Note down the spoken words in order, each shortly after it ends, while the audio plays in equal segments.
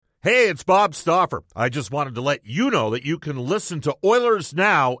Hey, it's Bob Stauffer. I just wanted to let you know that you can listen to Oilers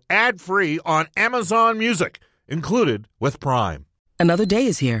Now ad-free on Amazon Music, included with Prime. Another day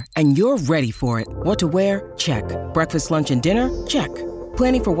is here, and you're ready for it. What to wear? Check. Breakfast, lunch, and dinner? Check.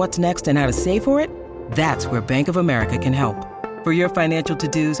 Planning for what's next and how to save for it? That's where Bank of America can help. For your financial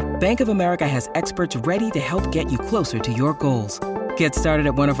to-dos, Bank of America has experts ready to help get you closer to your goals. Get started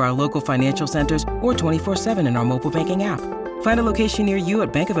at one of our local financial centers or 24/7 in our mobile banking app. Find a location near you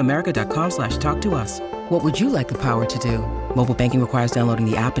at bankofamerica.com/talktous. What would you like the power to do? Mobile banking requires downloading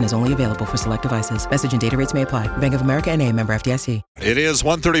the app and is only available for select devices. Message and data rates may apply. Bank of America N.A., member FDIC. It is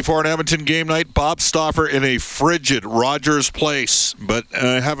 1:34 in Edmonton game night. Bob Stauffer in a frigid Rogers Place, but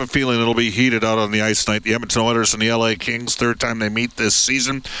I have a feeling it'll be heated out on the ice tonight. The Edmonton Oilers and the LA Kings, third time they meet this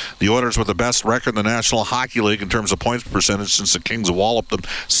season. The Oilers with the best record in the National Hockey League in terms of points percentage since the Kings walloped them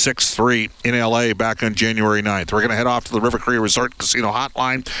 6-3 in LA back on January 9th. We're going to head off to the River Cree Resort Casino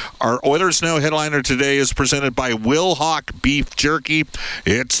Hotline. Our Oilers Now headliner today is presented by Will Hawk Beef Jerky.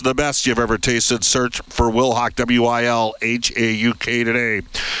 It's the best you've ever tasted. Search for Will Hawk, WILHAUK today.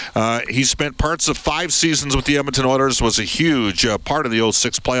 He spent parts of 5 seasons with the Edmonton Oilers, was a huge part of the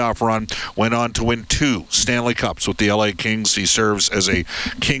 06 playoff run, went on to win 2 Stanley Cups with the LA Kings. He serves as a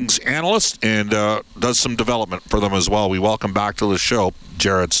Kings analyst and does some development for them as well. We welcome back to the show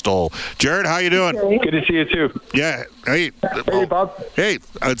Jarret Stoll. Jarret, how you doing? Good to see you too. Yeah. Hey, Bob. Hey,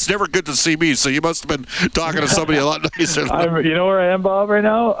 it's never good to see me, so you must have been talking to somebody a lot nicer. You know where I am, Bob, right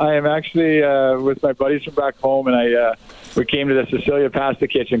now? I am actually with my buddies from back home, and we came to the Cecilia Pasta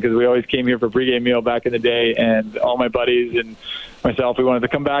Kitchen because we always came here for pregame meal back in the day, and all my buddies and myself, we wanted to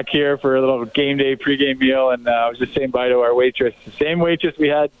come back here for a little game day pregame meal, and I was just saying bye to our waitress, the same waitress we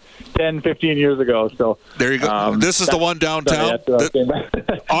had 10, 15 years ago. So there you go. This is the one downtown.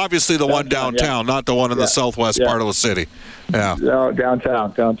 Obviously the one downtown, not the one in the southwest part of the city. Yeah. No,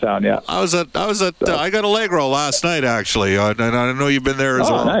 downtown. Yeah. I was at I got Allegro last night actually, and I know you've been there as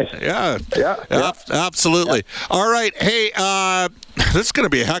well. Nice. Yeah. Absolutely. Yeah. All right. Hey, this is going to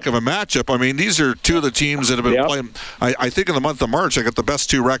be a heck of a matchup. I mean, these are two of the teams that have been playing. I think in the month of March, I got the best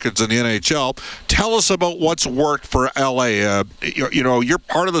 2 records in the NHL. Tell us about what's worked for LA. You're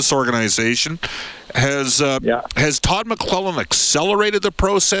part of this organization. Has Todd McClellan accelerated the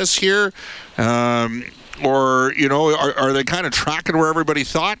process here? Or, are they kind of tracking where everybody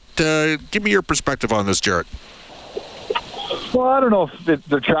thought? Give me your perspective on this, Jarret. Well, I don't know if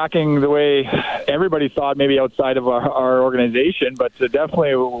they're tracking the way everybody thought, maybe outside of our organization, but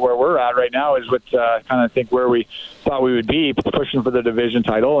definitely where we're at right now is what kind of think where we thought we would be, pushing for the division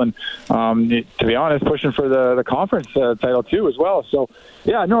title, and to be honest, pushing for the conference title too as well. So,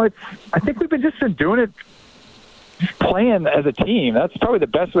 I think we've been doing it, just playing as a team. That's probably the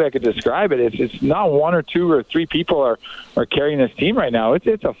best way I could describe it. It's not 1 or 2 or 3 people are carrying this team right now.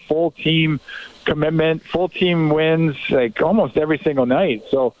 It's a full team commitment, full team wins like almost every single night.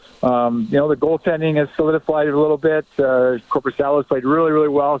 So, the goaltending has solidified it a little bit. Corpusalo's played really, really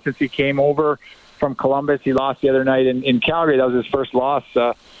well since he came over from Columbus. He lost the other night in Calgary. That was his first loss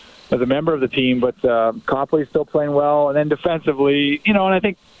as a member of the team, but Copley's still playing well. And then defensively, and I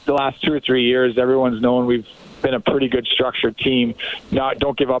think the last 2 or 3 years, everyone's known we've been a pretty good structured team.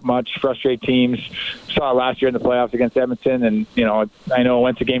 Don't give up much, frustrate teams. Saw it last year in the playoffs against Edmonton, and I know it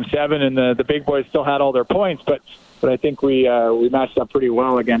went to Game 7, and the big boys still had all their points, but I think we matched up pretty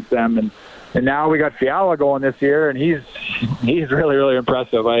well against them, and now we got Fiala going this year, and he's really, really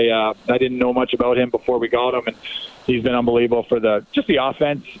impressive. I didn't know much about him before we got him, and he's been unbelievable for the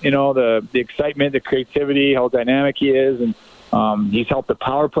offense, the excitement, the creativity, how dynamic he is, and he's helped the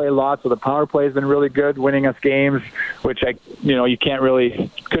power play a lot, so the power play has been really good, winning us games, which you couldn't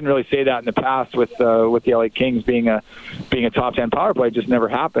really say that in the past with the LA Kings being a top 10 power play. It just never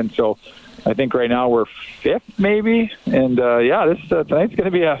happened. So I think right now we're 5th maybe, and this tonight's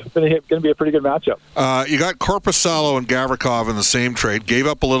going to be a pretty good matchup. You got Korpisalo and Gavrikov in the same trade. Gave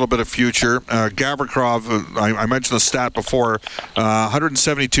up a little bit of future. Gavrikov, I mentioned the stat before,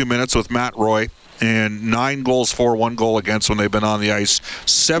 172 minutes with Matt Roy, and 9 goals for, 1 goal against when they've been on the ice.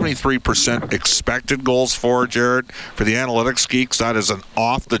 73% expected goals for, Jarret. For the analytics geeks, that is an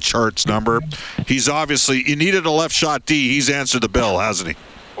off-the-charts number. He's obviously, you needed a left shot D. He's answered the bill, hasn't he?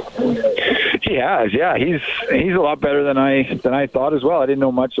 He has, yeah. He's a lot better than I thought as well. I didn't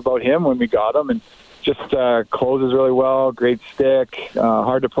know much about him when we got him, and just closes really well, great stick,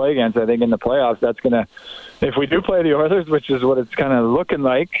 hard to play against. I think in the playoffs, that's going to, if we do play the Oilers, which is what it's kind of looking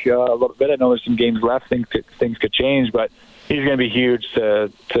like a little bit. I know there's some games left, things could change, but he's going to be huge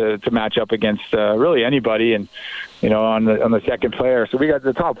to match up against really anybody, and on the second player. So we got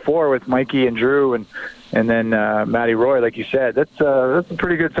the top 4 with Mikey and Drew, and And then Matty Roy, like you said, that's a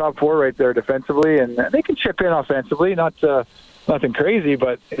pretty good top four right there defensively, and they can chip in offensively. Nothing crazy,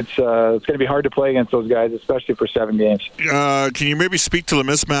 but it's going to be hard to play against those guys, especially for 7 games. Can you maybe speak to the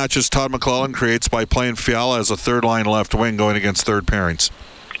mismatches Todd McClellan creates by playing Fiala as a third-line left wing going against third pairings?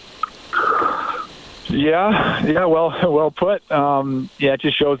 Yeah, well put. It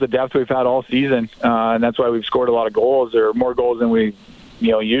just shows the depth we've had all season, and that's why we've scored a lot of goals, or more goals than we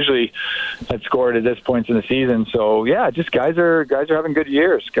usually had scored at this point in the season. So just guys are having good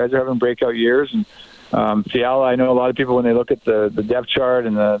years. Guys are having breakout years, and Fiala, I know a lot of people when they look at the depth chart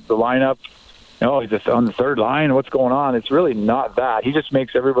and the lineup, he's just on the third line. What's going on? It's really not that. He just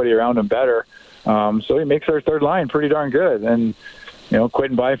makes everybody around him better. So he makes our third line pretty darn good. And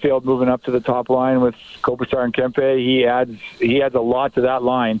Quinton Byfield moving up to the top line with Kopitar and Kempe, he adds a lot to that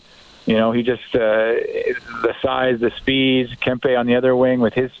line. He just the size, the speed. Kempe on the other wing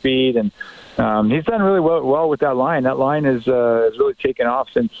with his speed, and he's done really well with that line. That line has really taken off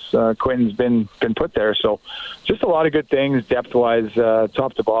since Quinton's been put there. So just a lot of good things depth-wise,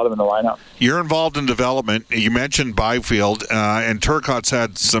 top to bottom in the lineup. You're involved in development. You mentioned Byfield, and Turcotte's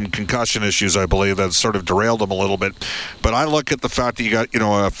had some concussion issues, I believe, that sort of derailed him a little bit. But I look at the fact that you got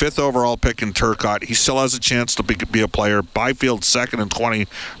a 5th overall pick in Turcotte. He still has a chance to be a player. Byfield 2nd and 20.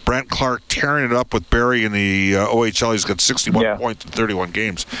 Brent Clark tearing it up with Barrie in the OHL. He's got 61 points in 31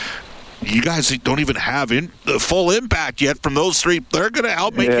 games. You guys don't even have the full impact yet from those three. They're going to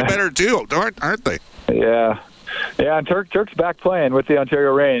help make you better too, aren't they? Yeah, and Turk's back playing with the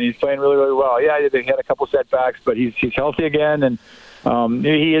Ontario Reign. He's playing really, really well. Yeah, they had a couple setbacks, but he's healthy again, and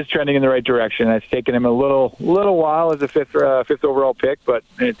he is trending in the right direction. It's taken him a little while as a fifth overall pick, but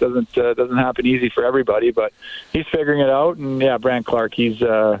it doesn't happen easy for everybody. But he's figuring it out, and Brant Clark. He's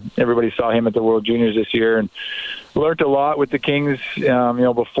everybody saw him at the World Juniors this year, and learned a lot with the Kings.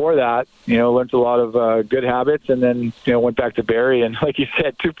 Before that, learned a lot of good habits, and then went back to Barrie, and like you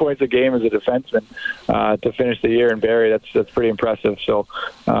said, 2 points a game as a defenseman to finish the year in Barrie. That's pretty impressive. So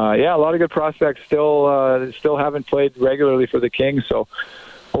a lot of good prospects still haven't played regularly for the Kings. So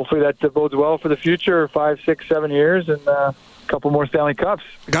hopefully that bodes well for the future, 5, 6, 7 years, and couple more Stanley Cups.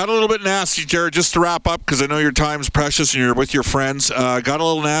 Got a little bit nasty, Jarret, just to wrap up, because I know your time's precious and you're with your friends. Got a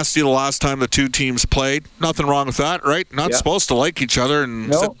little nasty the last time the two teams played. Nothing wrong with that, right? Not supposed to like each other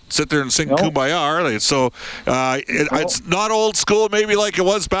and sit there and sing Kumbaya, are they? So it's not old school maybe like it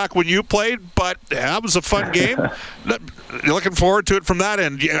was back when you played, but that was a fun game. You're looking forward to it from that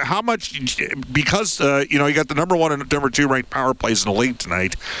end. How much, because you got the number 1 and number 2 ranked power plays in the league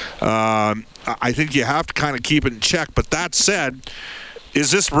tonight, I think you have to kind of keep it in check. But that said, is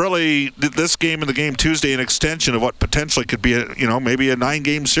this game and the game Tuesday an extension of what potentially could be maybe a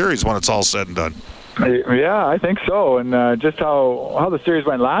 9-game series when it's all said and done? Yeah, I think so. And just how the series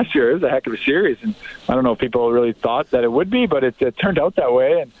went last year, it was a heck of a series. And I don't know if people really thought that it would be, but it turned out that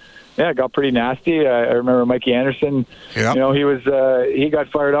way. And it got pretty nasty. I remember Mikey Anderson. Yep. He got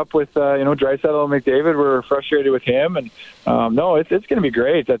fired up with Draisaitl and McDavid. Were frustrated with him, and it's going to be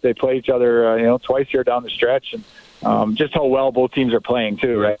great that they play each other twice here down the stretch, and just how well both teams are playing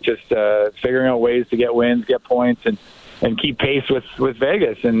too, right? Just figuring out ways to get wins, get points, and keep pace with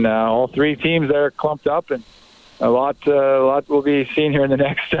Vegas, and all three teams there clumped up, and a lot will be seen here in the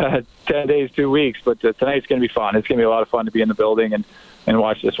next 10 days, 2 weeks. But tonight's going to be fun. It's going to be a lot of fun to be in the building and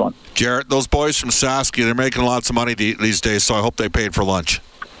watch this one. Jarret, those boys from Saskia, they're making lots of money these days, so I hope they paid for lunch.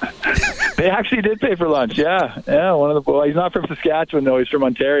 They actually did pay for lunch, yeah. One of the boys, he's not from Saskatchewan, though. He's from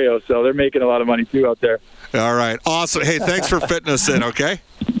Ontario, so they're making a lot of money, too, out there. All right. Awesome. Hey, thanks for fitting us in, okay?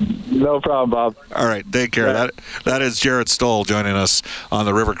 No problem, Bob. All right, take care. Yeah. That is Jarret Stoll joining us on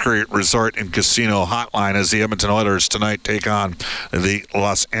the River Cree Resort and Casino Hotline as the Edmonton Oilers tonight take on the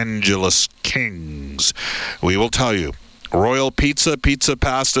Los Angeles Kings. We will tell you, Royal Pizza, pizza,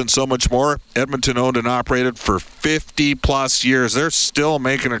 pasta, and so much more. Edmonton owned and operated for 50-plus years. They're still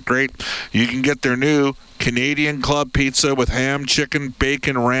making it great. You can get their new Canadian Club pizza with ham, chicken,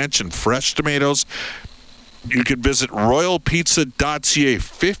 bacon, ranch, and fresh tomatoes. You can visit royalpizza.ca.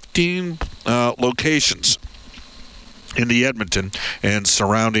 15 locations in the Edmonton and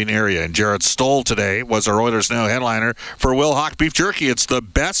surrounding area. And Jarret Stoll today was our Oilers Now headliner for Wilhauk Beef Jerky. It's the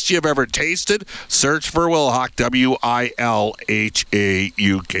best you've ever tasted. Search for Wilhauk, Wilhauk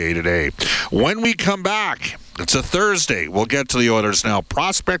today. When we come back, it's a Thursday. We'll get to the Oilers Now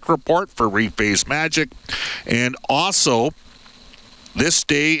prospect report for Reface Magic, and also this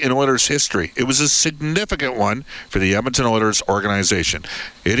day in Oilers history. It was a significant one for the Edmonton Oilers organization.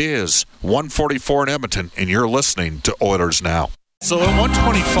 It is 1:44 in Edmonton, and you're listening to Oilers Now. So at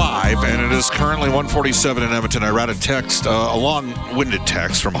 125, and it is currently 147 in Edmonton, I read a text, a long-winded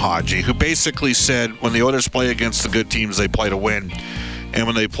text from Haji, who basically said when the Oilers play against the good teams, they play to win. And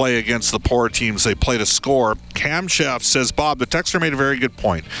when they play against the poor teams, they play to score. Cam Schaff says, Bob, the texter made a very good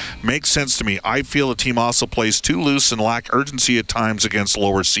point. Makes sense to me. I feel the team also plays too loose and lack urgency at times against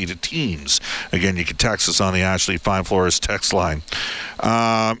lower-seeded teams. Again, you can text us on the Ashley Fine Floors text line.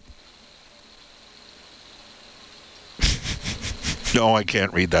 No, I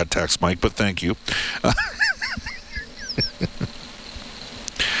can't read that text, Mike, but thank you.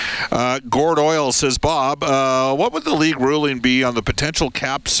 Gord Oil says, Bob, what would the league ruling be on the potential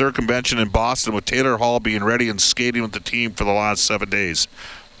cap circumvention in Boston with Taylor Hall being ready and skating with the team for the last 7 days?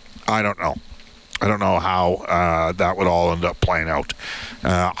 I don't know. I don't know how that would all end up playing out.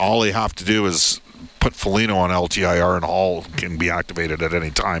 All you have to do is put Foligno on LTIR and Hall can be activated at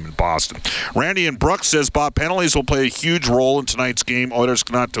any time in Boston. Randy and Brooks says, Bob, penalties will play a huge role in tonight's game. Oilers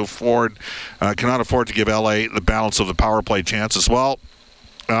cannot afford to give LA the balance of the power play chances. Well,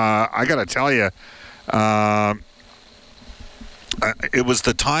 I got to tell you, it was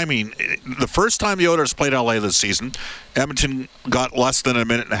the timing. The first time the Oilers played LA this season, Edmonton got less than a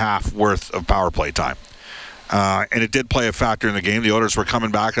minute and a half worth of power play time. And it did play a factor in the game. The Oilers were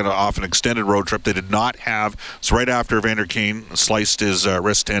coming back off an extended road trip. They did not have, it's right after Evander Kane sliced his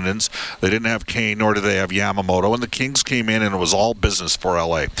wrist tendons. They didn't have Kane, nor did they have Yamamoto. And the Kings came in, and it was all business for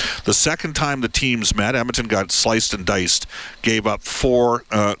LA. The second time the teams met, Edmonton got sliced and diced, gave up 4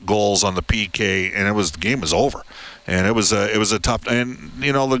 goals on the PK, and the game was over. And it was a tough, and the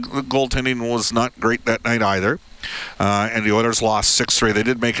goaltending was not great that night either. And the Oilers lost 6-3. They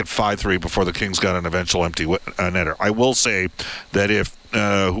did make it 5-3 before the Kings got an eventual empty netter. I will say that if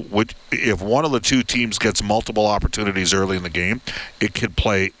one of the two teams gets multiple opportunities early in the game, it could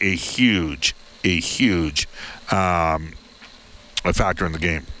play a huge factor in the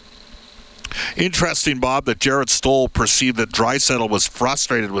game. Interesting, Bob, that Jarret Stoll perceived that Draisaitl was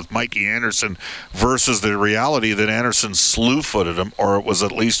frustrated with Mikey Anderson versus the reality that Anderson slew-footed him, or was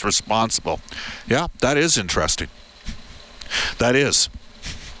at least responsible. Yeah, that is interesting. That is.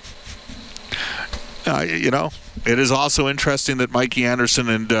 It is also interesting that Mikey Anderson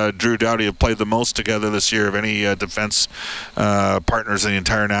and Drew Doughty have played the most together this year of any defense partners in the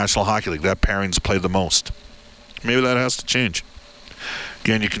entire National Hockey League. That pairing's played the most. Maybe that has to change.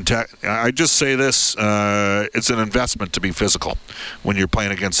 Again, you can. I just say this: it's an investment to be physical when you're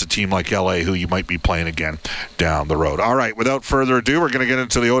playing against a team like LA, who you might be playing again down the road. All right, without further ado, we're going to get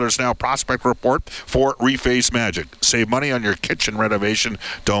into the Oilers Now prospect report for Reface Magic. Save money on your kitchen renovation.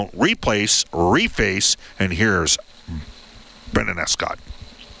 Don't replace, reface. And here's Brendan Escott.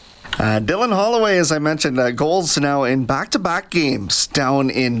 Dylan Holloway, as I mentioned, goals now in back-to-back games down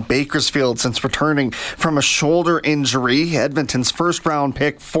in Bakersfield since returning from a shoulder injury. Edmonton's first-round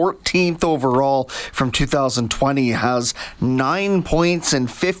pick, 14th overall from 2020, has 9 points in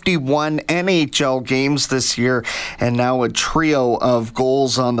 51 NHL games this year, and now a trio of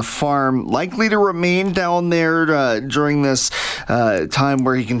goals on the farm. Likely to remain down there during this time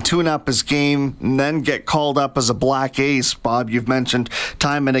where he can tune up his game and then get called up as a black ace. Bob, you've mentioned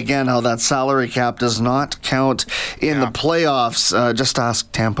time and again how that salary cap does not count in the playoffs. Just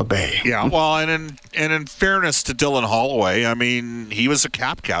ask Tampa Bay. Yeah, well, and in fairness to Dylan Holloway, I mean, he was a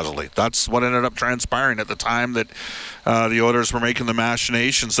cap casualty. That's what ended up transpiring at the time that the Oilers were making the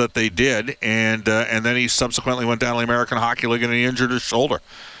machinations that they did, and then he subsequently went down to the American Hockey League and he injured his shoulder.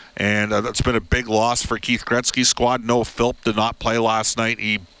 And that's been a big loss for Keith Gretzky's squad. Noah Philp did not play last night.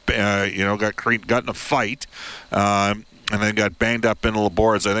 He got in a fight. And then got banged up into the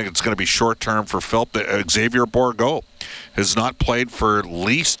boards. I think it's going to be short-term for Philp. Xavier Bourgault has not played for at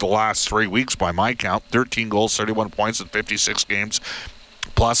least the last 3 weeks by my count. 13 goals, 31 points in 56 games,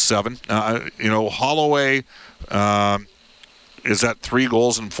 plus 7. Holloway is at 3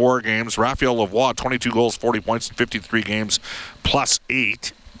 goals in 4 games. Raphael Lavoie, 22 goals, 40 points in 53 games, plus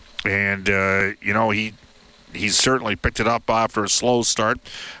 8. And, he's certainly picked it up after a slow start.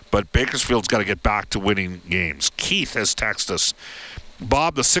 But Bakersfield's got to get back to winning games. Keith has texted us.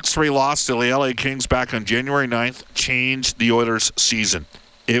 Bob, the 6-3 loss to the LA Kings back on January 9th changed the Oilers' season.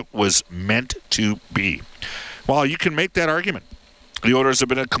 It was meant to be. Well, you can make that argument. The Oilers have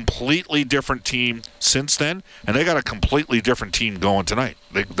been a completely different team since then, and they got a completely different team going tonight.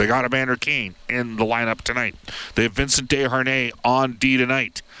 They got Evander Kane in the lineup tonight. They have Vincent Desharnais on D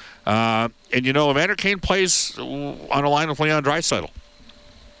tonight. And Evander Kane plays on a line with Leon Draisaitl.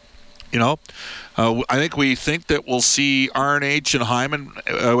 I think we think that we'll see RNH and Hyman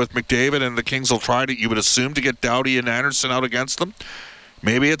with McDavid, and the Kings will try to, you would assume, to get Doughty and Anderson out against them.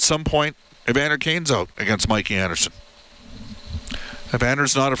 Maybe at some point, Evander Kane's out against Mikey Anderson.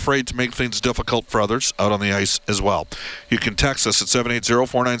 Evander's not afraid to make things difficult for others out on the ice as well. You can text us at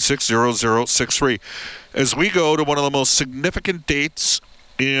 780-496-0063 as we go to one of the most significant dates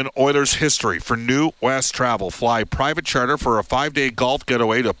in Oilers history for New West Travel. Fly private charter for a 5-day golf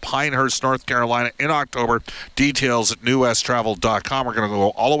getaway to Pinehurst, North Carolina in October. Details at newwesttravel.com. We're going to go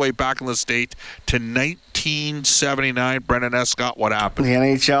all the way back in the state to 1979. Brendan Escott, what happened? The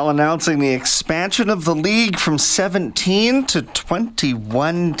NHL announcing the expansion of the league from 17 to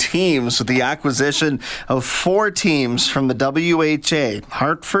 21 teams with the acquisition of 4 teams from the WHA: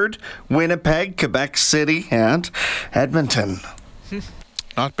 Hartford, Winnipeg, Quebec City, and Edmonton.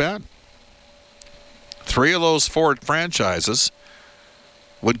 Not bad. 3 of those 4 franchises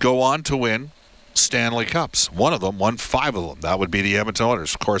would go on to win Stanley Cups. One of them won 5 of them. That would be the Edmonton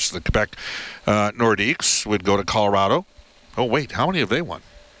Oilers. Of course, the Quebec Nordiques would go to Colorado. Oh, wait, how many have they won?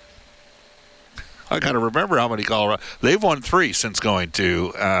 I got to remember how many Colorado. They've won 3 since going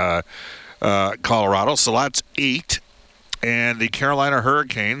to Colorado, so that's 8. And the Carolina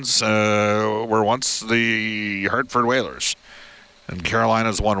Hurricanes were once the Hartford Whalers. And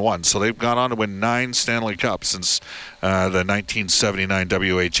Carolina's won 1. So they've gone on to win 9 Stanley Cups since the 1979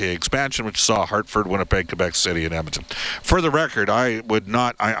 WHA expansion, which saw Hartford, Winnipeg, Quebec City, and Edmonton. For the record, I would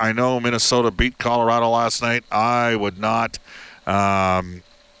not... I know Minnesota beat Colorado last night. I would not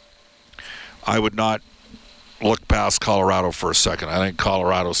look past Colorado for a second. I think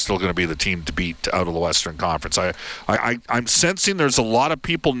Colorado's still going to be the team to beat out of the Western Conference. I'm sensing there's a lot of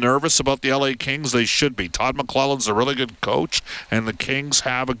people nervous about the LA Kings. They should be. Todd McClellan's a really good coach, and the Kings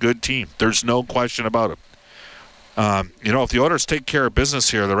have a good team. There's no question about it. If the Oilers take care of business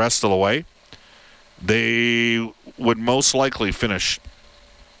here the rest of the way, they would most likely finish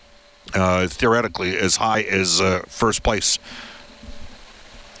theoretically as high as first place.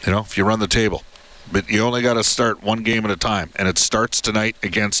 If you run the table. But you only got to start one game at a time, and it starts tonight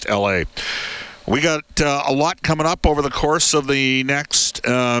against LA. We got a lot coming up over the course of the next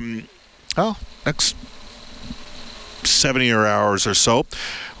 70 hours or so.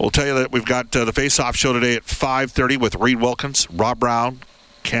 We'll tell you that we've got the Face-Off show today at 5:30 with Reed Wilkins, Rob Brown,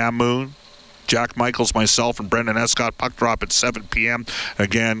 Cam Moon, Jack Michaels, myself, and Brendan Escott. Puck drop at 7 p.m.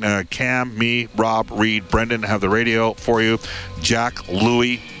 Again, Cam, me, Rob, Reed, Brendan have the radio for you. Jack,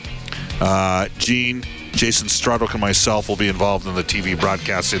 Louie, Gene, Jason Strudwick, and myself will be involved in the TV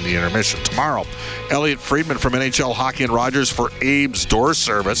broadcast in the intermission. Tomorrow, Elliot Friedman from NHL Hockey and Rogers for Abe's Door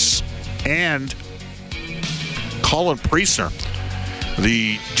Service, and Colin Priestner,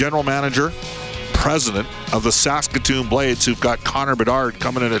 the general manager, president of the Saskatoon Blades, who've got Connor Bedard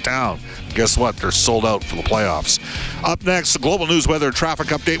coming into town. Guess what? They're sold out for the playoffs. Up next, the Global News Weather Traffic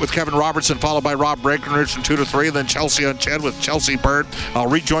Update with Kevin Robertson, followed by Rob Breckenridge from 2 to 3, then Chelsea Unched with Chelsea Bird. I'll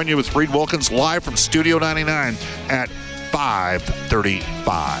rejoin you with Reed Wilkins live from Studio 99 at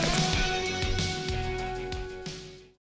 5:35.